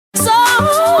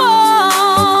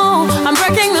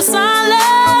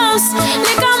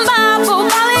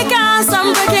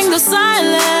silence.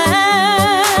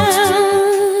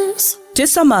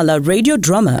 Tisamala Radio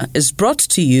Drama is brought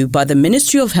to you by the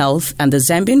Ministry of Health and the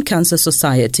Zambian Cancer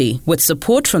Society with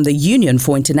support from the Union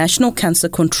for International Cancer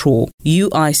Control,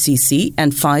 UICC,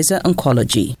 and Pfizer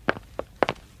Oncology.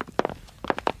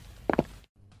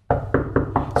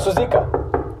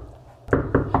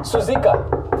 Suzika.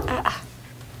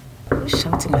 Who's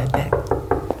shouting like that?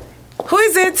 Who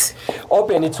is it?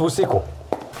 Open, it's Husiko.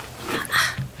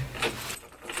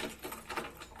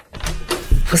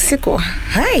 Husiko,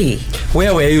 hi.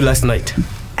 Where were you last night?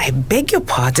 I beg your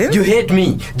pardon? You heard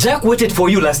me. Jack waited for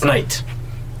you last night.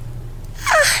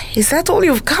 Is that all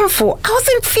you've come for? I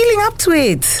wasn't feeling up to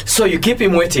it. So you keep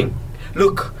him waiting.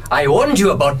 Look, I warned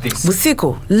you about this.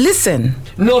 Husiko, listen.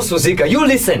 No, Suzika, you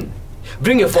listen.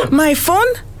 Bring your phone. My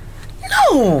phone?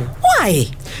 No. Why?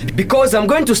 Because I'm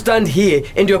going to stand here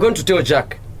and you're going to tell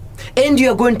Jack. And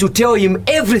you're going to tell him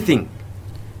everything.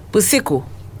 Husiko,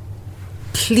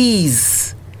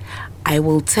 please. I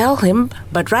will tell him,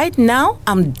 but right now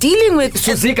I'm dealing with...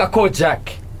 Suzika, call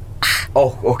Jack.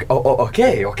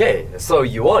 Okay. So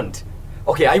you won't.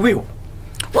 Okay, I will.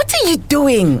 What are you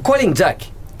doing? Calling Jack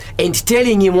and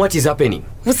telling him what is happening.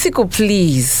 Husiko,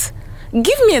 please.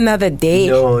 Give me another day.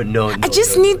 No. I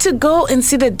just need to go and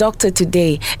see the doctor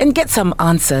today and get some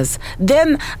answers.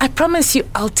 Then I promise you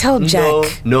I'll tell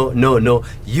Jack. No.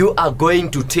 You are going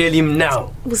to tell him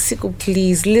now. Husiko,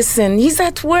 please, listen. He's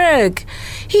at work.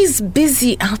 He's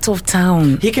busy out of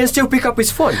town. He can still pick up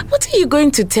his phone. What are you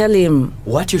going to tell him?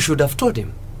 What you should have told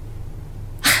him.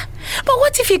 But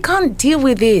what if he can't deal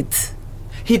with it?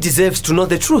 He deserves to know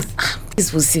the truth.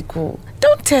 Please, Husiko,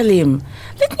 don't tell him.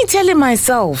 Let me tell him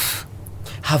myself.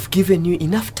 Have given you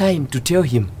enough time to tell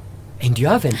him, and you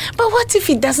haven't. But what if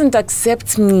he doesn't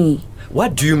accept me?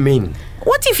 What do you mean?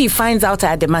 What if he finds out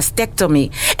I had a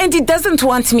mastectomy and he doesn't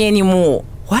want me anymore?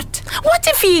 What? What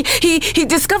if he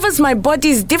discovers my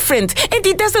body is different and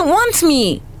he doesn't want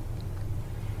me?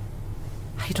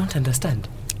 I don't understand.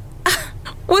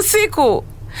 Husiko,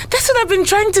 that's what I've been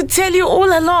trying to tell you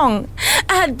all along.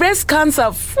 I had breast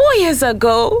cancer 4 years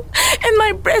ago and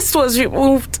my breast was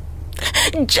removed.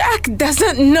 Jack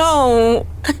doesn't know.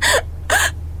 I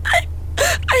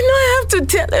know I have to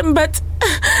tell him, but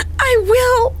I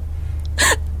will.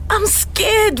 I'm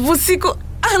scared, Husiko.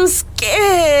 I'm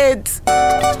scared.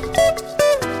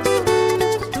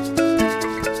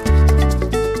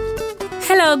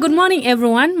 Hello, good morning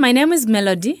everyone. My name is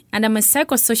Melody and I'm a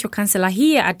psychosocial counselor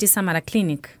here at Tisamala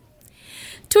Clinic.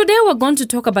 Today we're going to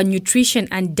talk about nutrition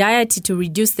and diet to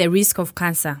reduce the risk of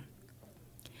cancer.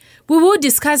 We will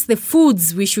discuss the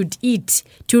foods we should eat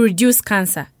to reduce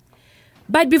cancer.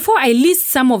 But before I list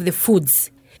some of the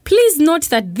foods, please note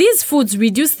that these foods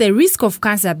reduce the risk of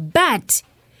cancer but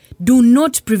do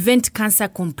not prevent cancer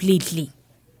completely.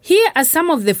 Here are some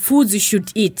of the foods you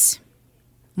should eat.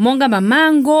 Monga ma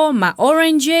mango, ma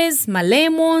oranges, ma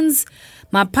lemons,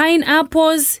 ma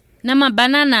pineapples, na ma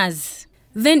bananas.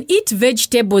 Then eat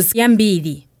vegetables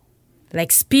yambili,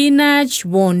 like spinach,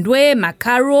 wondwe, ma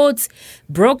carrots,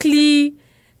 broccoli,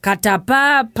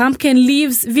 katapa, pumpkin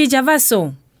leaves,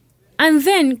 vijavaso. And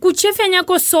then kuchefya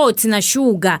nyako salt na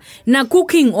sugar na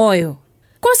cooking oil.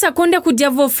 Kosa konde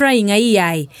kudiavo frying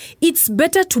ai. It's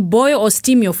better to boil or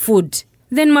steam your food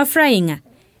than ma frying.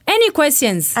 Any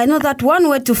questions? I know that one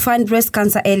way to find breast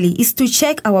cancer early is to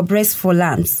check our breast for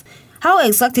lumps. How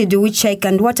exactly do we check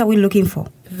and what are we looking for?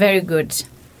 Very good.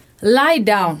 Lie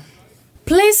down.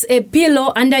 Place a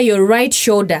pillow under your right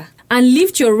shoulder and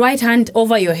lift your right hand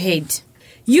over your head.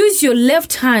 Use your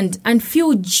left hand and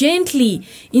feel gently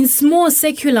in small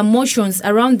circular motions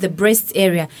around the breast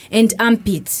area and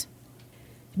armpit.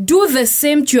 Do the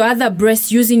same to your other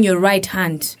breast using your right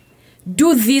hand.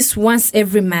 Do this once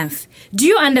every month. Do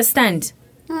you understand?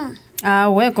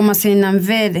 We koma sina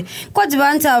mvele. Kwa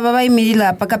jibanta baba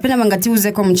imirila pakapena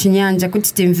mangatiuze ko mchinyanja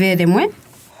kuti timvele mwe.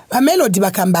 Ba Melody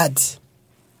bakambadi.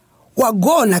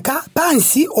 Wagona ka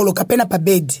pansi olokapena pa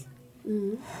bedi.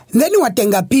 Ndeni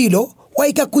watenga pilo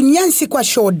waika kunyansi kwa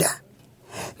shoda.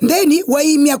 Ndeni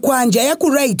waimia kwanja yaku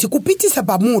right kupitisa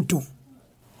pa mutu.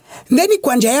 Ndeni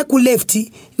kwanja yaku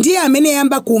lefti ndiye amene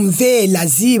yamba kumvela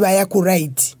ziba yaku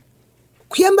right.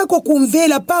 Kuyamba ko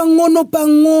kumvela pangono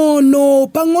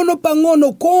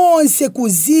konse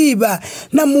kuziba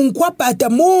na munkwapata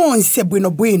monse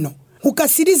bwino.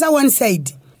 Ukasiriza one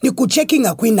side ni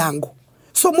kucheckinga kwinango.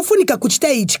 So mufunika kuchita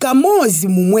ichi kamozi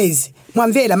mumwezi.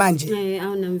 Mwamvela manje?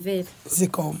 Auna mvela.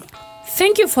 Zikomo.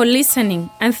 Thank you for listening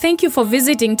and thank you for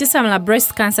visiting Tisamala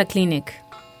Breast Cancer Clinic.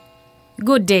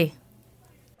 Good day.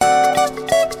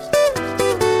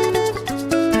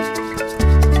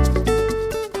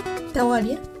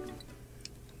 Tawalia?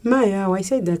 Maya, I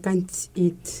said I can't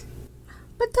eat.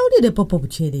 But how did the pop up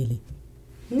cherry?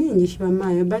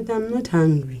 Maya, but I'm not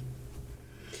hungry.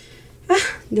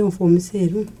 Don't form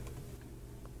say.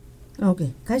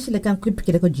 Okay, Kashila can quick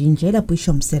a ginger, I push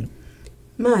himself.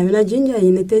 Maya, la ginger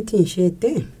in a 13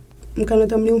 shade.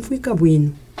 Mkanoto mlimfika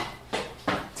bwino.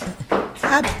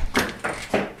 Happy.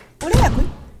 What happened?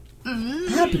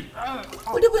 Happy.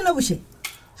 What do we know?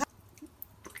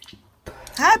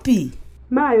 Happy.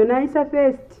 Mayo naisa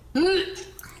first.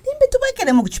 Nimbe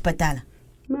tubakele mu kuchipatala.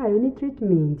 Mayo ni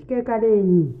treatment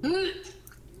kekalenyi.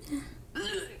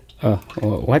 Oh,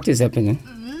 what is happening?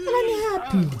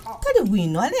 Happy. Kali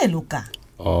bwino aleluka.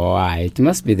 Oh, it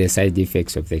must be the side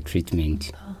effects of the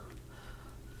treatment.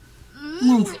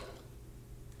 Move.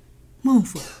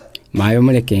 Mayo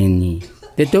mulekeni.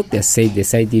 The doctor said the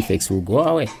side effects will go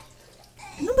away.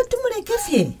 No, but tumuleke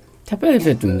fye. Tapele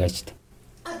fetu ngachita.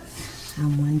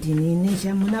 Amwandini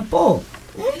nesha munapo.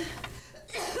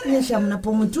 Nesha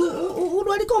munapo muntu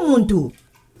ulwaliko muntu.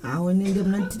 Awo nende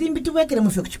mnantirimbi tubekele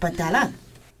mufye kuchipatala.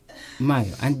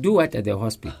 Mayo, and do what at the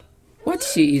hospital? What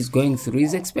she is going through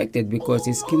is expected because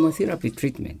it's chemotherapy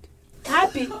treatment.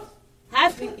 Happy.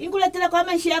 Inguletela kwa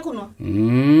maisha yako no.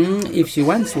 If she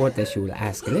wants water, she will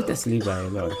ask. Let us leave her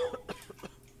alone.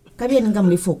 Kabia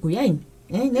ningamlifoku yaini.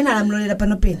 Nena namlolera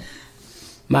pano pena.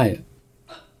 Mayo,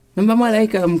 namba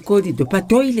malaika mkodi do pa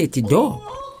toilet do.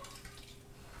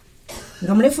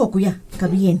 Ngamlifoku ya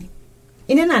kabieni.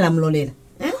 Inena namlolera.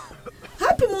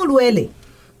 Happy mulwele.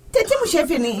 Tete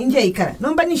mushefe ni nje ikara.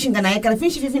 Nomba nishinga na ikara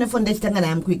fishi fifi na fonda chitanga na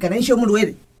yamku ikara. Nisho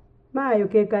mulwele. Mayo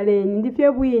kekalenyi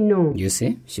ndifye bwino. You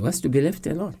see, she wants to be left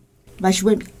alone.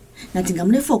 Bashwebi.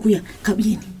 Natingamlifoku ya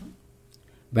kabieni.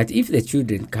 But if the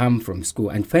children come from school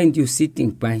and find you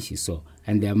sitting punchy so,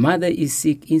 and their mother is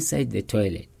sick inside the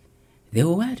toilet, they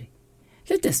will worry.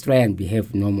 Let us try and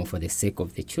behave normal for the sake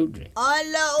of the children.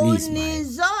 Please,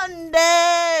 unizonde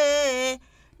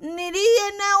this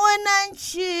is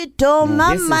just too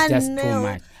much.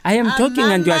 I am talking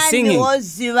and you are singing. No.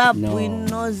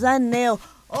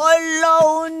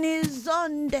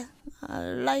 unizonde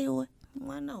alaiwe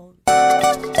mwana huyu.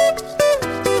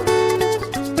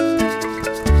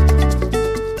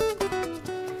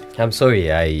 I'm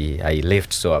sorry I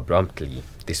left so abruptly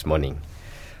this morning.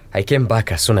 I came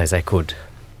back as soon as I could.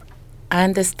 I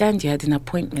understand you had an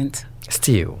appointment.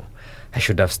 Still, I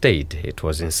should have stayed. It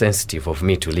was insensitive of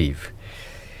me to leave.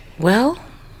 Well,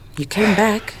 you came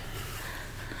back.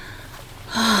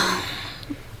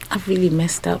 I've really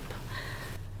messed up.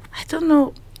 I don't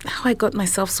know how I got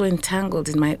myself so entangled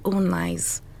in my own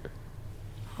lies.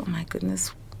 Oh my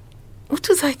goodness. What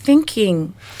was I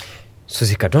thinking?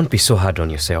 Suzika, don't be so hard on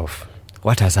yourself.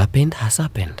 What has happened has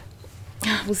happened.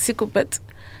 Usiku, but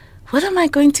what am I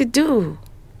going to do?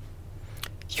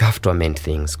 You have to amend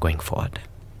things going forward.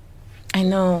 I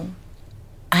know.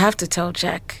 I have to tell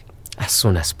Jack. As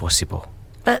soon as possible.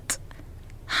 But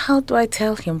how do I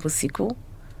tell him, Busiku?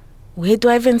 Where do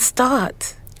I even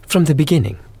start? From the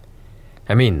beginning.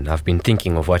 I mean, I've been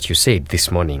thinking of what you said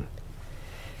this morning.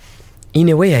 In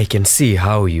a way, I can see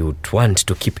how you'd want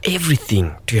to keep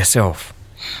everything to yourself.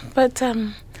 But,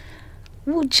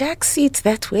 will Jack see it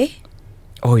that way?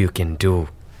 All you can do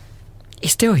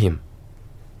is tell him.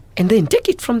 And then take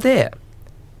it from there.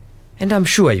 And I'm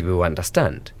sure you will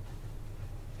understand.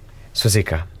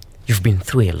 Suzika, you've been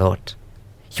through a lot.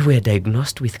 You were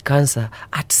diagnosed with cancer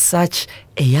at such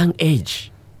a young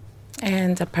age.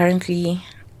 And apparently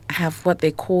I have what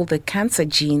they call the cancer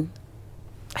gene.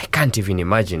 I can't even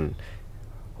imagine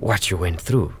what you went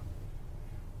through.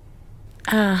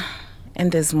 And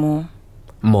there's more.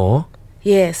 More?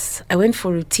 Yes, I went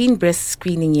for routine breast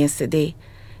screening yesterday,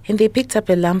 and they picked up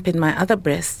a lump in my other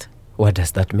breast. What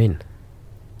does that mean?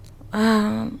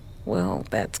 Well,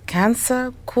 that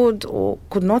cancer could or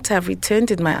could not have returned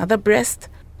in my other breast.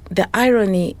 The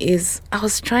irony is I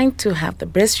was trying to have the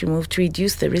breast removed to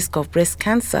reduce the risk of breast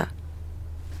cancer.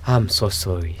 I'm so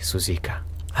sorry, Suzika.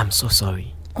 I'm so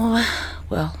sorry. Oh,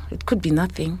 well, it could be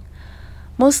nothing.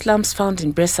 Most lumps found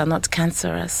in breasts are not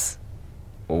cancerous.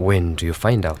 When do you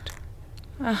find out?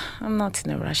 I'm not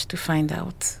in a rush to find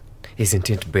out. Isn't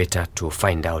it better to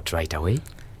find out right away?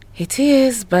 It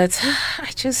is, but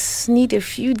I just need a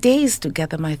few days to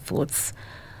gather my thoughts.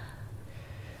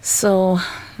 So,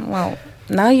 well,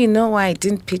 now you know why I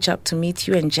didn't pitch up to meet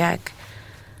you and Jack.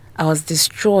 I was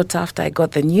distraught after I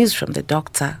got the news from the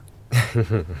doctor.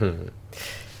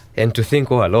 And to think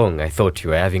all along, I thought you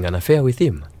were having an affair with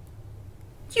him.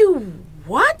 You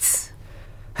what?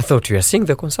 I thought you were seeing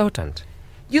the consultant.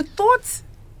 You thought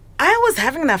I was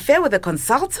having an affair with a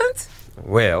consultant?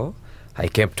 Well, I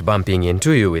kept bumping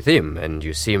into you with him, and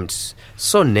you seemed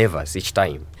so nervous each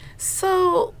time.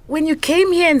 So, when you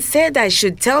came here and said I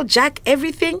should tell Jack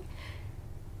everything,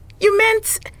 you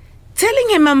meant telling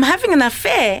him I'm having an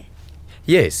affair?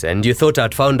 Yes, and you thought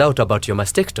I'd found out about your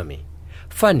mastectomy.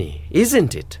 Funny,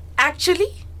 isn't it?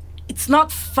 Actually, it's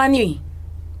not funny.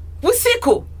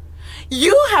 Wusiku,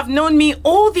 you have known me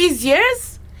all these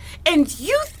years, and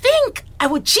you think I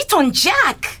would cheat on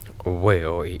Jack?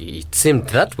 Well, it seemed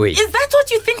that way. Is that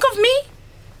what you think of me?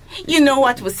 You know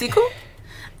what, Wusiku?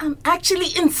 I'm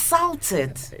actually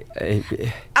insulted.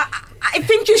 I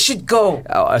think you should go.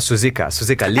 Suzika,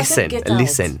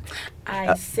 listen.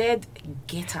 I said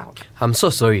get out. I'm so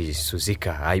sorry,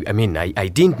 Suzika. I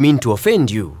didn't mean to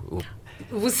offend you.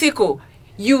 Wusiku,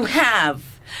 you have.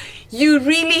 You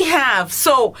really have.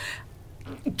 So,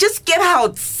 just get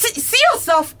out. See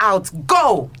yourself out.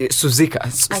 Go. Suzika. I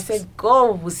said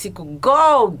go, Wusiku.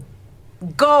 Go.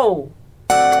 Go.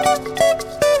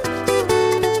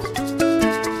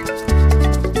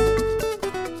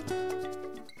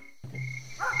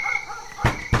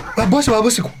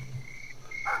 Babusiku.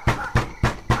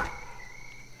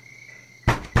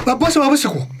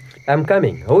 I'm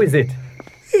coming. Who is it?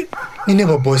 Nine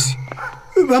babosi.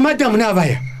 Bamadam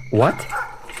nabaya. What?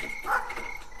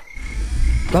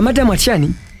 Bamadam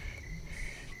achani?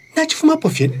 Nachifuma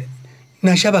pofie.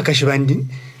 Nashaba kashibandi.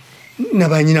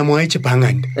 Nabanyina mwache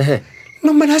panganda.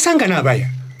 Nomba nasanga nabaya.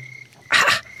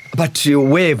 But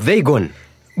where have they gone?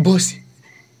 Bosi.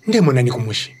 Ndemona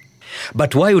nikumushi.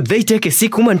 But why would they take a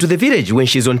sick woman to the village when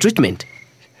she's on treatment?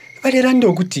 Baleranda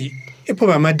okuti epo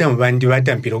bamadam bandi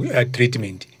batampira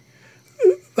treatment.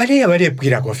 Baleya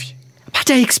balepwira kofi.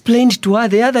 But I explained to her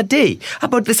the other day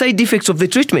about the side effects of the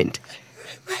treatment.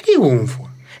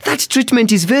 That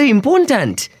treatment is very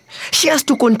important. She has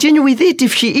to continue with it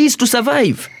if she is to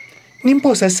survive.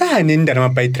 Nimposa sana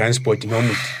ndarama by transport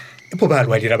nomuti. Epo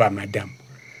balwalira bamadam.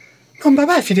 Nomba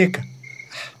bafireka.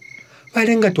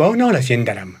 Balenga twaona ola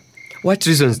fyendarama. What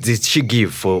reasons did she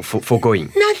give for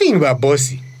going? Nothing,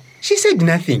 bossy. She said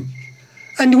nothing.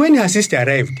 And when her sister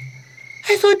arrived,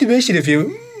 I thought she should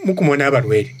have mukumona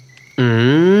barweri.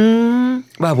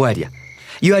 Babwaria,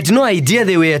 you had no idea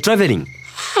they were traveling.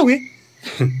 Hawe.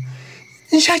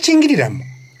 Nshachingiriramu.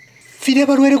 Fide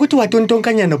barweri kuti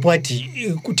watontonkanya no party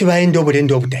kuti baende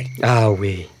obulendo obutali.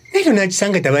 Awe. Nero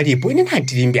nachisanga tabalipo ine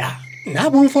natirimba.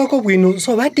 Nabo mfoko bwino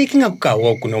so batekinga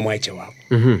kukawo kuno mwache wabo.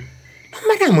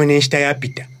 Mama mwene nshita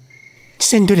yapita.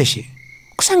 Tisendoleshe.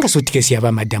 Kusanga suitcase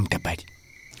yaba madam tapali.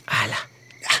 Ala.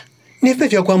 Nefe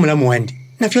vya kwa mulamu wandi.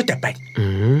 Na vyo tapali.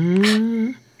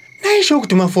 Naisho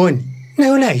kutuma phone.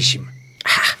 Nayona ishima.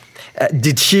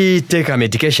 Did she take her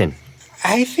medication?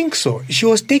 I think so. She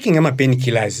was taking her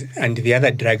painkillers and the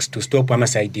other drugs to stop her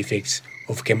side effects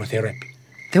of chemotherapy.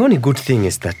 The only good thing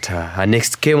is that her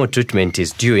next chemo treatment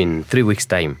is due in 3 weeks'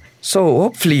 time. So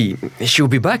hopefully she'll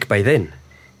be back by then.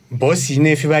 Bosi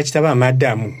nefi bachitaba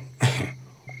madamu.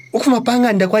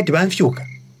 Ukumapanga ndakwati banfyuka.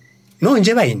 No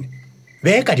nje baine.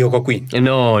 Beka lyoko queen.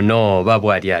 No,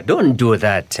 Babwaria, don't do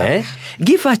that, eh?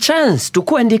 Give her a chance to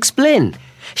go and explain.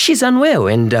 She's unwell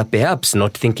and perhaps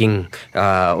not thinking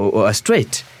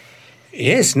straight.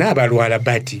 Yes, na balwala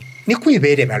bati. Ni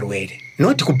kuibere balwere,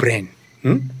 not ku brain.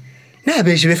 Na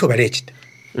beji befo balechita.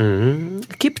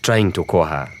 Keep trying to call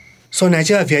her. So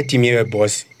nachewa vya timiwe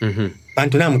bosi.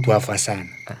 Bantu na mtu wafa sana.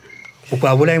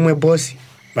 Ukwabula imwe bosi,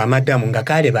 ba madamu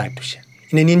ngakale batusha.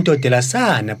 Ine nintotela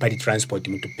sana pali transport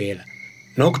mutupela.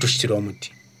 No kutushitira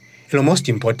omuti. The most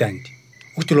important,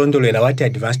 utulondolera what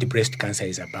advanced breast cancer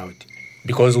is about.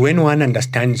 Because when one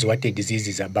understands what a disease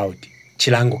is about,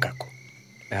 chilango kako.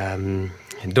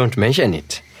 Don't mention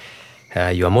it.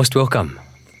 You are most welcome.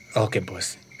 Okay,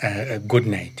 boss. Good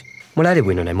night. Mulale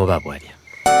bwino na Babwaria.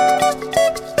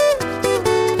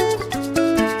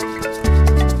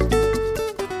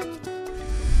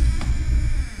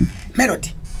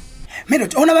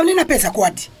 Melody, ona bamnina pesa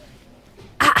kwati?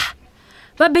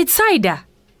 But Betsaida,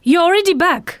 you're already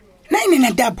back. Naine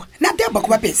nadabwa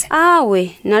kuba pesa.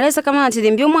 Awe, naleza kama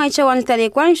natilimbio mwaicha wanitale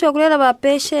kwanisho kulela ba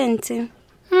patient.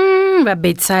 But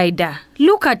Betsaida,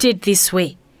 look at it this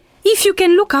way. If you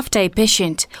can look after a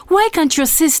patient, why can't your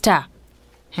sister?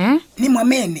 Ni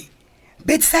mwamene.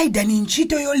 Betsaida ni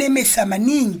nchito yolemesa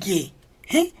maningi.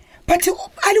 But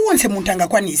aliwonse muntanga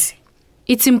kwanisi.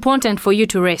 It's important for you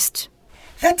to rest.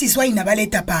 That is why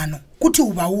nabaleta pano. Kuti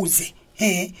ubauze.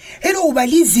 Hero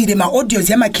ubalizire ma audios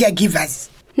ya ma caregivers.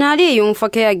 Nali yumfa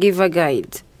caregiver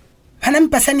guide. Hana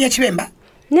mpasani ya chibemba?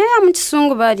 Ne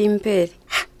amchisungu bali mpeli.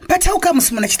 But how come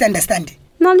simuna chita understand?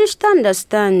 Nali chita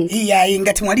understand. Yeah,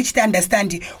 ingati mwali chita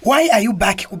understand. Why are you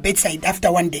back ku bedside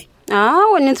after 1 day?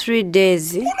 When 3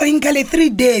 days. Uno ingale 3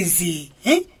 days.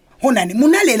 Honani,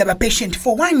 munalela ba patient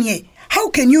for 1 year. How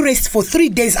can you rest for 3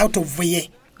 days out of a year?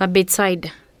 A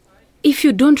bedside. If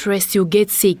you don't rest, you get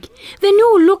sick. Then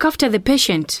you will look after the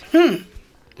patient.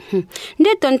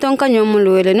 Nde tontonka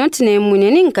nyomulwele not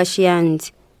nemunye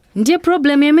ninkashiyanzi. Ndiye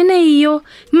problem yemene iyo.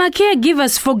 Ma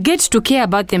caregivers forget to care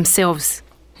about themselves.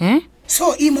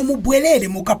 So imo mubwelele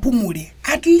mukapumule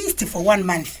at least for 1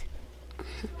 month.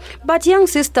 But young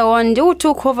sister one who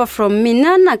took over from me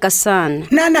nana kasana.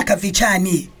 Nana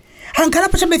kavichani.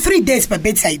 Hankalapo chambe 3 days per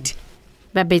bedside.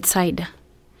 By bedside.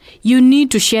 You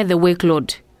need to share the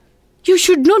workload. You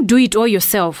should not do it all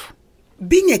yourself.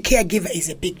 Being a caregiver is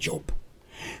a big job.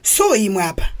 So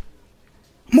imwapa.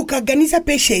 Mukaganiza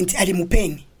patient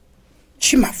alimupeni.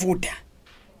 Chimavuta.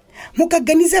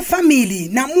 Mukaganiza family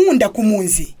na munda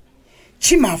kumunzi.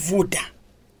 Chimavuta.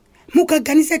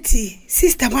 Mukaganiza ti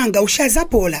sister wanga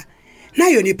ushazapola.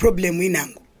 Nayo ni problem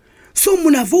inangu. So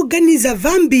munavoganiza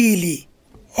vambili.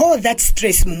 All that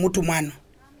stress mumutu mwano.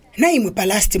 Na imwe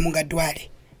palasti mungadwale.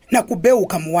 Na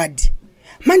kubeuka muwadi.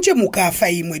 Manje mukafa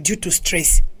imwe due to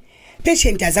stress.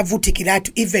 Patient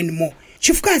azavutikilatu even more.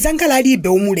 Chifuka azangala libe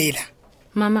umulela.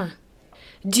 Mama,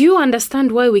 do you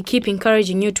understand why we keep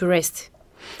encouraging you to rest?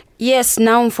 Yes,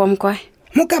 now mfomkwa.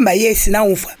 Mukamba yes na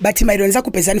umfa, but maidonza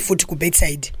kupezani futi ku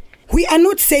bedside. We are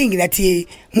not saying that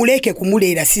muleke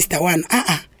kumulela sister one.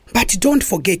 But don't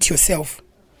forget yourself.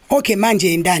 Okay,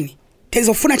 manje endani.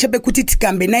 Tezofuna chabe kuti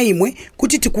tikambe na imwe,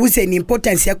 kuti tikuuze ni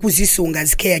importance ya kuzisunga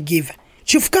as caregiver.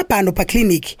 Chifuka pano pa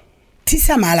clinic.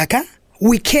 Tisa malaka,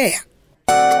 we care.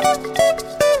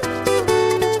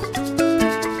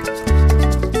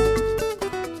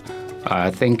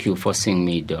 Thank you for seeing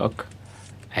me, Doc.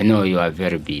 I know you are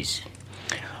very busy.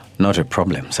 Not a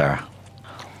problem, sir.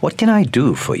 What can I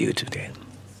do for you today?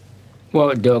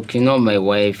 Well, Doc, you know my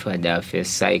wife had her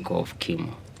first cycle of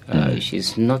chemo.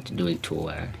 She's not doing too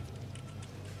well.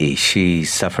 Is she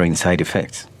suffering side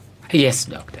effects? Yes,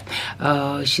 doctor.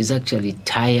 She's actually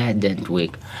tired and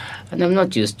weak. And I'm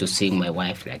not used to seeing my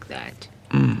wife like that.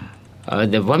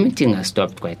 The vomiting has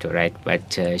stopped quite all right,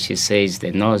 but she says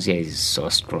the nausea is so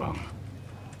strong.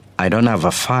 I don't have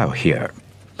a file here,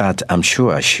 but I'm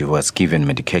sure she was given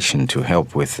medication to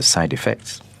help with the side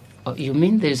effects. Oh, you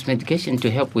mean there's medication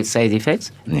to help with side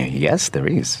effects? Yes, there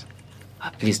is.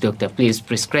 Please, doctor, please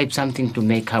prescribe something to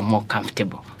make her more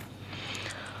comfortable.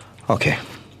 Okay.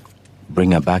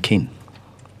 Bring her back in.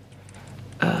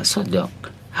 So, Doc,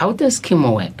 how does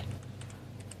chemo work?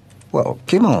 Well,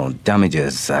 chemo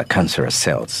damages cancerous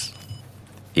cells.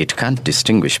 It can't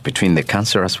distinguish between the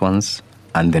cancerous ones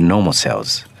and the normal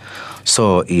cells.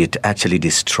 So it actually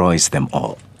destroys them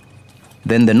all.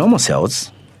 Then the normal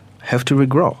cells have to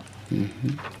regrow.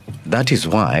 That is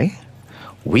why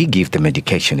we give the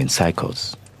medication in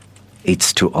cycles.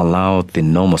 It's to allow the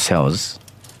normal cells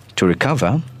to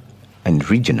recover and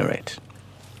regenerate.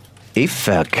 If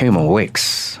chemo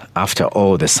works after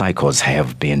all the cycles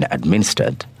have been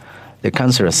administered, the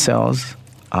cancerous cells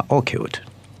are all killed.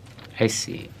 I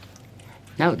see.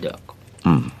 Now, Doc,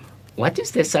 what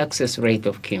is the success rate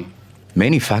of chemo?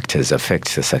 Many factors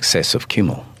affect the success of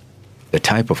chemo. The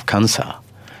type of cancer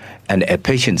and a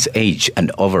patient's age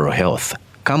and overall health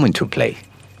come into play.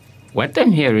 What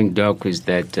I'm hearing, Doc, is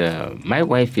that my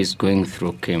wife is going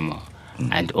through chemo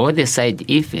and all the side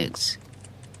effects,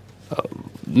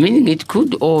 meaning it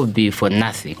could all be for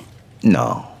nothing.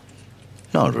 No,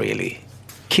 not really.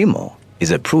 Chemo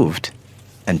is a proved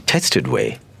and tested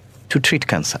way to treat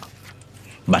cancer.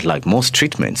 But like most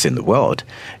treatments in the world,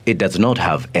 it does not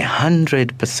have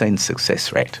 100%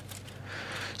 success rate.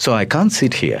 So I can't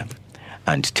sit here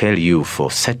and tell you for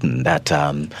certain that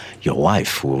your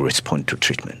wife will respond to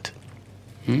treatment.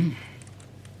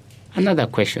 Another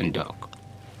question, Doc.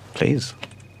 Please.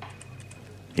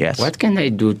 Yes? What can I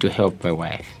do to help my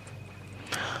wife?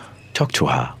 Talk to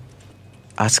her.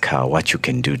 Ask her what you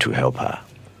can do to help her.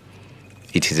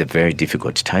 It is a very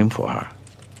difficult time for her.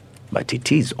 But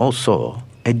it is also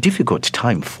a difficult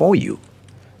time for you.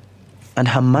 And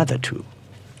her mother, too.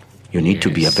 You need to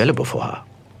be available for her.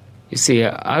 You see,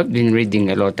 I've been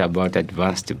reading a lot about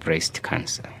advanced breast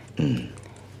cancer.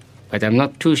 But I'm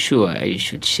not too sure I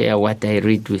should share what I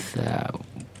read with her.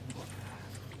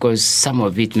 Because some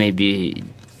of it may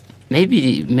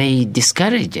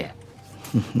discourage her.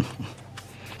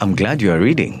 I'm glad you are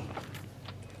reading.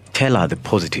 Tell her the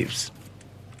positives.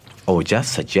 Or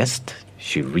just suggest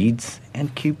she reads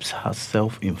and keeps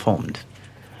herself informed.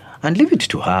 And leave it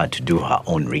to her to do her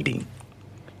own reading.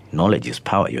 Knowledge is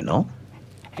power, you know?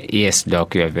 Yes,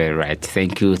 Doc, you're very right.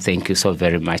 Thank you so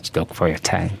very much, Doc, for your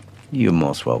time. You're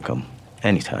most welcome.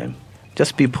 Anytime.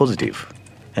 Just be positive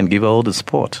and give her all the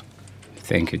support.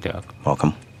 Thank you, Doc.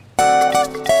 Welcome.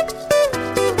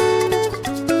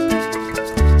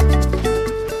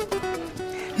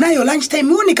 nayo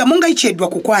lunchtime unika munga ichedwa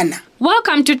kukwana.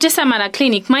 Welcome to Tisamara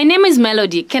Clinic. My name is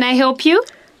Melody. Can I help you?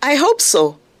 I hope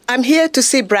so. I'm here to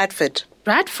see Bradford.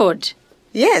 Bradford?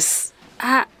 Yes.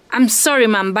 I'm sorry,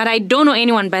 ma'am, but I don't know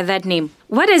anyone by that name.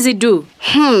 What does he do?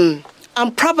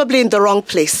 I'm probably in the wrong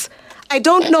place. I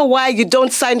don't know why you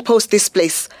don't signpost this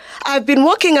place. I've been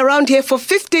walking around here for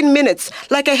 15 minutes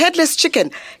like a headless chicken,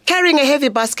 carrying a heavy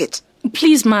basket.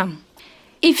 Please, ma'am.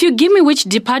 If you give me which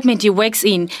department he works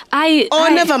in,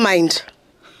 never mind.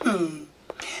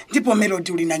 Ndipo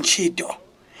Melody ulina nchito.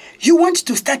 You want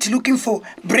to start looking for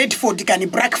Bradford kani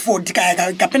Brackford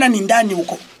kapena ni ndani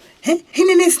huko.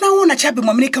 Hinene sinaona chabe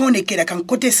mwamnika onekera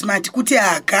kankote smart kuti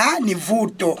aka ni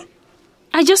vuto.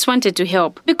 I just wanted to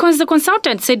help because the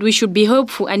consultant said we should be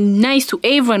helpful and nice to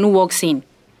everyone who walks in.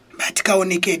 But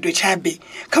kaonekedwe chabe.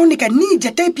 Kaoneka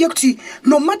nija type yakuti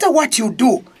no matter what you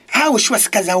do, how shwa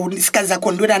sikaza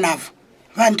kondwera navo.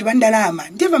 Vantu vandalama.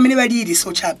 Ndeva mene baliri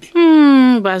so chabe.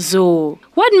 Ba Zoe.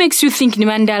 What makes you think ni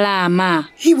vandalama?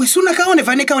 Hiwe suna kaone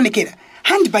vane kaonekera.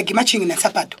 Handbag matching na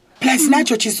sapato. Plus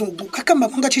nacho chizungu. Kakamba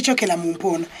kunga chichokela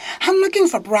mumpona. I'm looking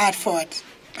for Bradford.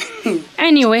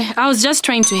 Anyway, I was just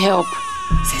trying to help.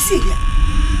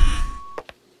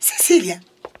 Cecilia.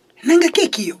 Nanga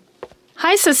keki yo.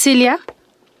 Hi, Cecilia.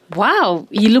 Wow,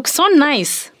 you look so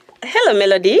nice. Hello,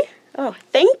 Melody. Oh,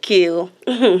 thank you.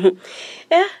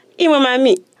 Iwe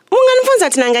mami, munga nifunza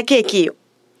tinanga keki yo.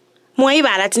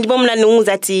 Mwaibala tindibo mna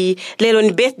nunguza ti lelo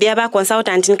ni birthday aba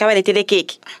consultant nikawaletele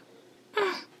keki.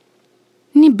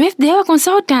 Ni birthday aba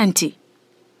consultant?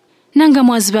 Nanga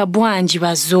mwaziba bwanji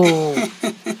Ba Zoe.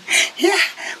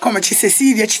 Koma chi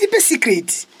Cecilia, chilipe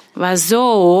secret. Ba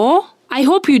Zoe, I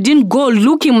hope you didn't go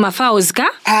looking mafaos ka?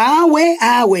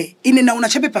 Awe. Ine na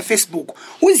unachape pa Facebook.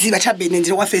 Uziba chabe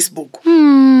nendile wa Facebook.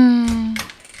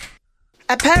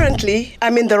 Apparently,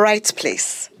 I'm in the right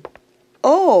place.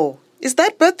 Oh, is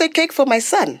that birthday cake for my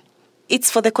son?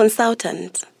 It's for the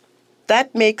consultant.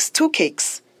 That makes 2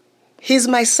 cakes. He's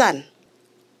my son.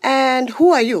 And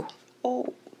who are you?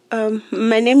 Oh,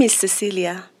 my name is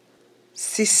Cecilia.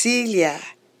 Cecilia.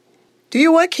 Do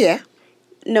you work here?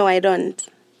 No, I don't.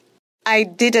 I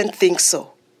didn't think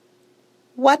so.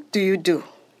 What do you do?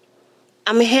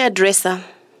 I'm a hairdresser.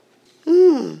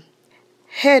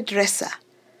 Hairdresser.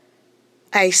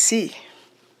 I see.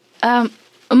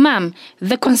 Ma'am,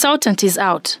 the consultant is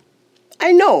out.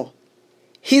 I know.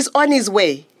 He's on his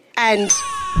way. And...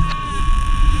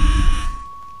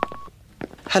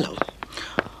 Hello.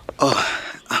 Oh,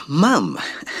 Mom.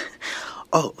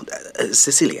 Oh,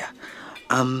 Cecilia.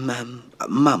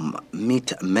 Mom,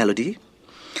 meet Melody,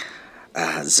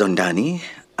 Zondani,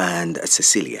 and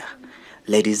Cecilia.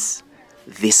 Ladies,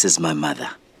 this is my mother.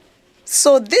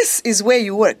 So this is where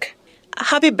you work?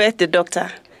 Happy birthday,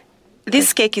 doctor.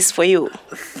 This cake is for you.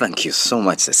 Thank you so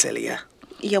much, Cecilia.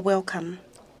 You're welcome.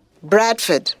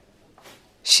 Bradford.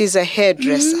 She's a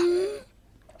hairdresser.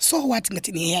 So what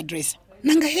ngati hairdresser?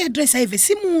 Nanga hairdresser hivi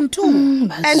si muntu.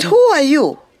 And who are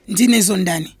you? Ndine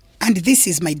Zondani. And this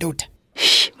is my daughter.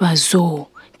 Ba Zoe,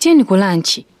 tieni ko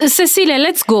lunch. Cecilia,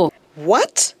 let's go.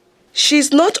 What?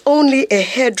 She's not only a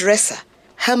hairdresser.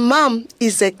 Her mom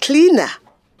is a cleaner.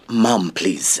 Mom,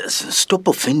 please, stop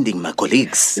offending my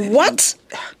colleagues. What?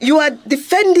 You are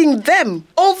defending them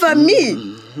over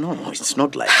me? No, it's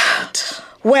not like that.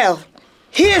 Well,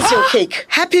 here's your cake.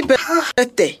 Happy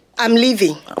birthday. I'm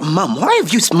leaving. Mom, why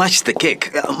have you smashed the cake?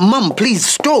 Mom, please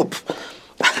stop.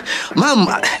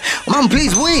 Mom,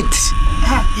 please wait.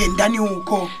 Yendani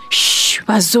uko. Shh,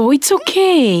 Ba Zoe, it's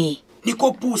okay.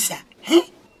 Niko pusa.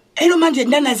 Elo manje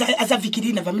ndana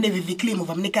azafikirina vamine viviklimu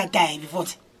vamine kataye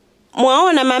vivote.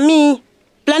 Mwaona mami,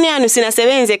 plani yanu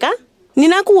sinasebenza?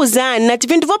 Ninakuuzani nati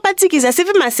vintu vopatikiza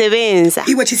sivi masebenza.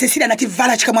 Iwe Cecilia nati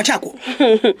vala chikamwa chako.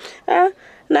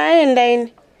 Naenda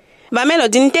ini. Ba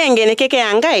Melody nitengene keke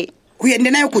yangai.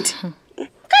 Uyende nayo kuti?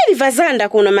 Kaili vazanda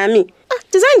kuno mami.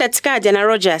 Tizaenda tikaja na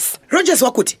Rogers. Rogers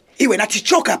wakuti? Iwe nati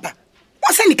choka hapa.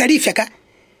 Wasani karifya ka?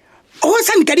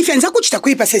 Wasani karifya nza kuchita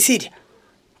kuipa Cecilia.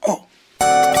 Oh.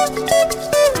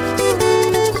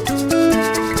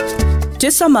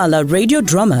 Tisamala Radio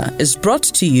Drama is brought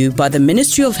to you by the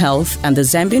Ministry of Health and the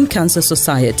Zambian Cancer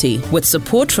Society with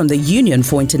support from the Union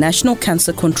for International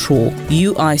Cancer Control,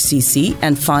 UICC,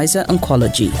 and Pfizer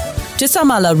Oncology.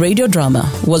 Tisamala Radio Drama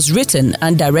was written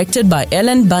and directed by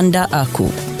Ellen Banda Aku.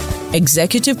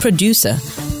 Executive Producer,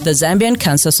 the Zambian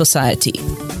Cancer Society.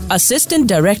 Assistant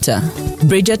Director,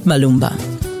 Bridget Malumba.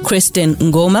 Kristen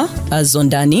Ngoma as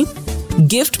Zondani.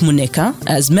 Gift Muneka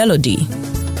as Melody.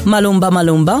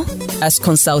 Malumba as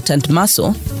Consultant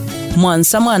Maso.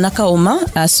 Mwansama Nakaoma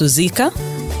as Suzika.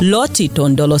 Loti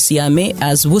Tondolo Siame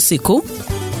as Wusiku.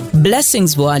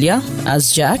 Blessings Bwalia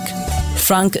as Jack,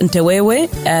 Frank Ntewewe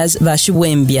as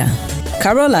Vashiwembia,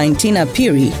 Caroline Tina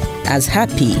Piri as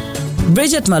Happy,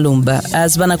 Bridget Malumba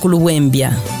as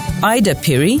Vanakuluwembia, Ida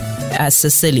Piri as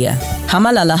Cecilia,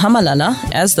 Hamalala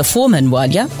as the foreman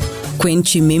Walia, Queen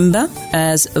Chimimba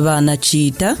as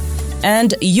Vanachita,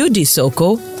 and Yudi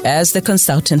Soko as the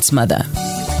consultant's mother.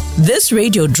 This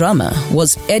radio drama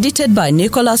was edited by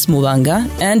Nicholas Muwanga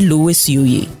and Louis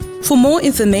Yuyi. For more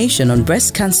information on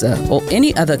breast cancer or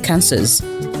any other cancers,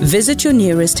 visit your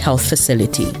nearest health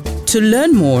facility. To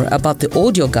learn more about the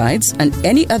audio guides and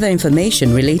any other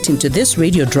information relating to this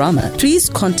radio drama, please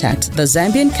contact the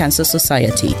Zambian Cancer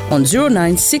Society on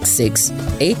 0966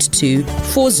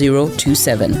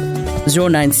 824027.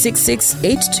 0966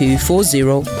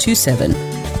 824027.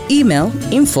 Email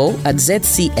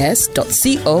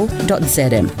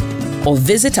info@zcs.co.zm or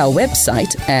visit our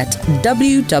website at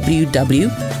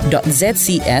www.zcs.co.zm.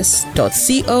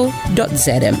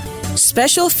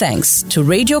 Special thanks to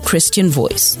Radio Christian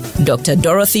Voice, Dr.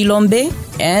 Dorothy Lombe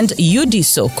and Yudi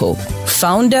Soko,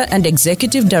 founder and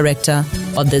executive director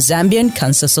of the Zambian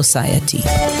Cancer Society.